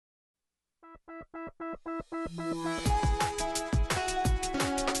Hi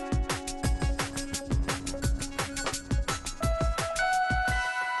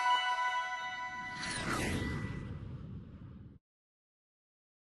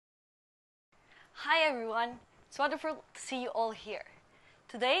everyone, it's wonderful to see you all here.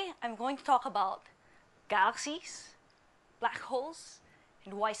 Today I'm going to talk about galaxies, black holes,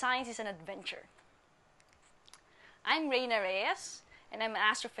 and why science is an adventure. I'm Reina Reyes, and I'm an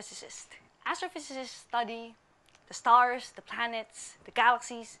astrophysicist. Astrophysicists study the stars, the planets, the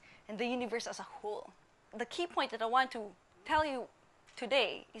galaxies, and the universe as a whole. The key point that I want to tell you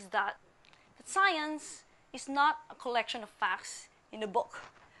today is that science is not a collection of facts in a book,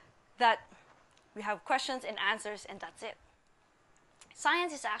 that we have questions and answers and that's it.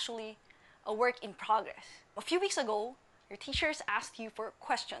 Science is actually a work in progress. A few weeks ago, your teachers asked you for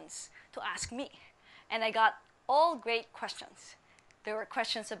questions to ask me, and I got all great questions. There were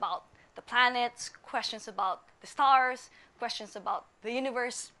questions about the planets, questions about the stars, questions about the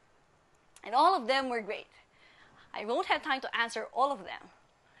universe, and all of them were great. I won't have time to answer all of them,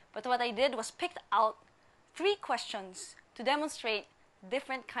 but what I did was picked out 3 questions to demonstrate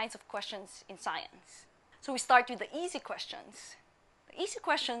different kinds of questions in science. So we start with the easy questions. The easy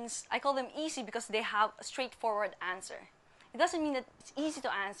questions, I call them easy because they have a straightforward answer. It doesn't mean that it's easy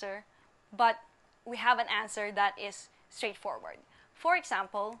to answer, but we have an answer that is straightforward. For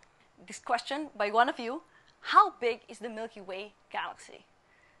example, this question by one of you, how big is the Milky Way galaxy?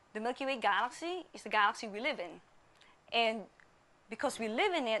 The Milky Way galaxy is the galaxy we live in. And because we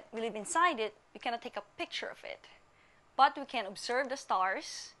live in it, we live inside it, we cannot take a picture of it. But we can observe the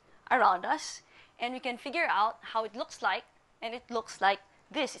stars around us, and we can figure out how it looks like, and it looks like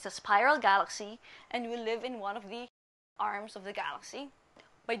this. It's a spiral galaxy, and we live in one of the arms of the galaxy.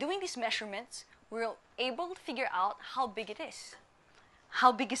 By doing these measurements, we're able to figure out how big it is.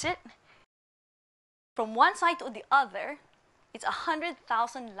 How big is it? From one side to the other, it's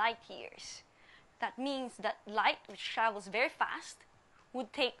 100,000 light years. That means that light, which travels very fast,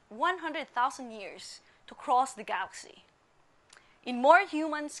 would take 100,000 years to cross the galaxy. In more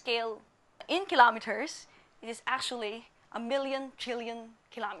human scale, in kilometers, it is actually 1,000,000 trillion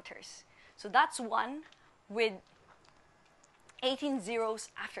kilometers. So that's one with 18 zeros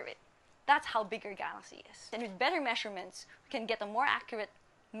after it. That's how big our galaxy is. And with better measurements, we can get a more accurate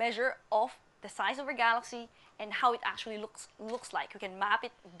measure of the size of our galaxy and how it actually looks like. We can map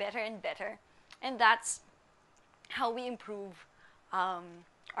it better and better. And that's how we improve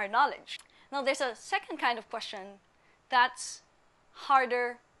our knowledge. Now, there's a second kind of question that's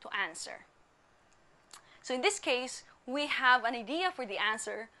harder to answer. So in this case, we have an idea for the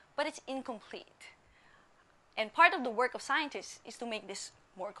answer, but it's incomplete. And part of the work of scientists is to make this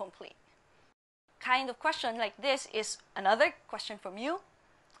more complete. Kind of question like this is another question from you.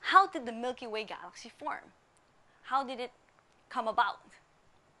 How did the Milky Way galaxy form? How did it come about?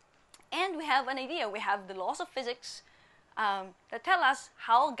 And we have an idea. We have the laws of physics that tell us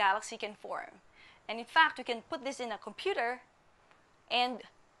how a galaxy can form. And in fact, we can put this in a computer and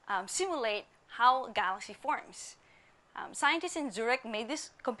simulate how a galaxy forms. Scientists in Zurich made this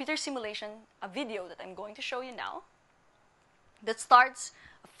computer simulation, a video that I'm going to show you now, that starts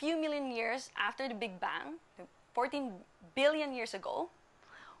a few million years after the Big Bang, 14 billion years ago,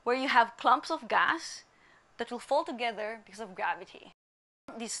 where you have clumps of gas that will fall together because of gravity.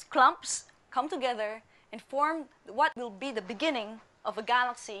 These clumps come together and form what will be the beginning of a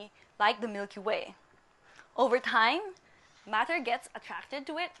galaxy like the Milky Way. Over time, matter gets attracted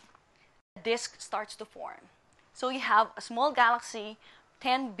to it, a disk starts to form. So you have a small galaxy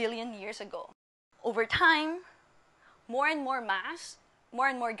 10 billion years ago. Over time, more and more mass, more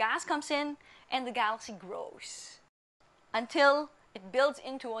and more gas comes in, and the galaxy grows until it builds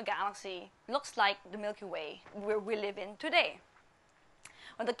into a galaxy looks like the Milky Way where we live in today.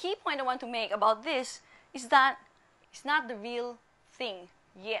 Well, the key point I want to make about this is that it's not the real thing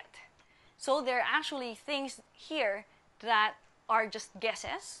yet. So there are actually things here that are just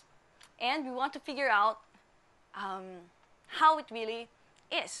guesses, and we want to figure out how it really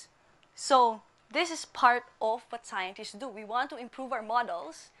is. So this is part of what scientists do. We want to improve our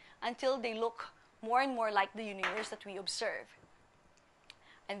models until they look more and more like the universe that we observe.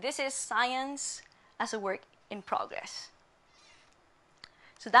 And this is science as a work in progress.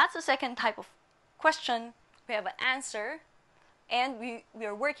 So that's the second type of question. We have an answer, and we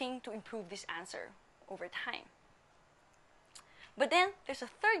are working to improve this answer over time. But then there's a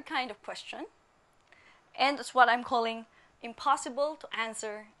third kind of question, and that's what I'm calling impossible to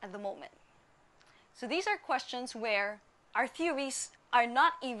answer at the moment. So these are questions where our theories are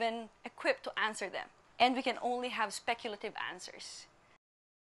not even equipped to answer them, and we can only have speculative answers.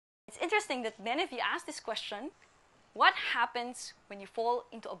 It's interesting that many of you asked this question: what happens when you fall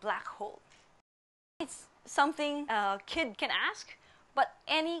into a black hole? It's something a kid can ask, but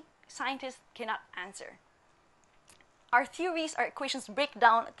any scientist cannot answer. Our theories, our equations break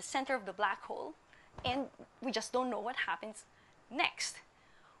down at the center of the black hole, and we just don't know what happens next.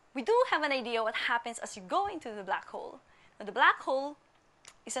 We do have an idea what happens as you go into the black hole. Now, the black hole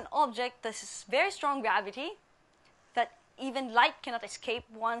is an object that has very strong gravity that even light cannot escape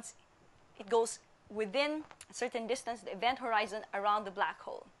once it goes within a certain distance, the event horizon around the black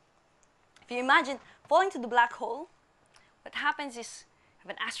hole. If you imagine falling to the black hole, what happens is you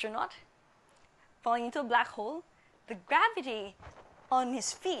have an astronaut falling into a black hole. The gravity on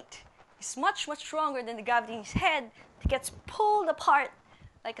his feet is much, much stronger than the gravity in his head. It gets pulled apart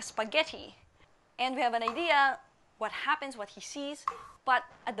like a spaghetti. And we have an idea what happens, what he sees, but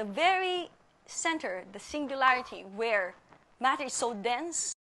at the very center, the singularity where matter is so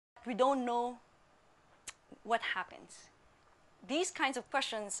dense, we don't know what happens. These kinds of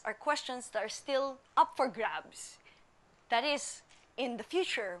questions are questions that are still up for grabs. That is, in the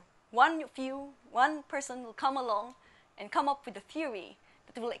future, one person will come along and come up with a theory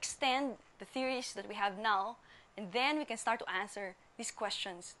that will extend the theories that we have now, and then we can start to answer these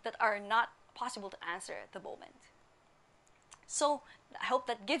questions that are not possible to answer at the moment. So I hope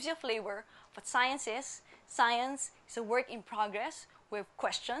that gives you a flavor of what science is. Science is a work in progress with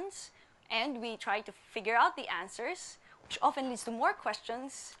questions, and we try to figure out the answers, which often leads to more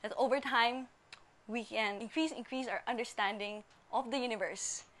questions that over time we can increase our understanding of the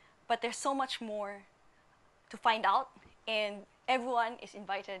universe. But there's so much more to find out, and everyone is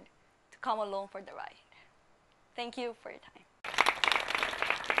invited to come along for the ride. Thank you for your time.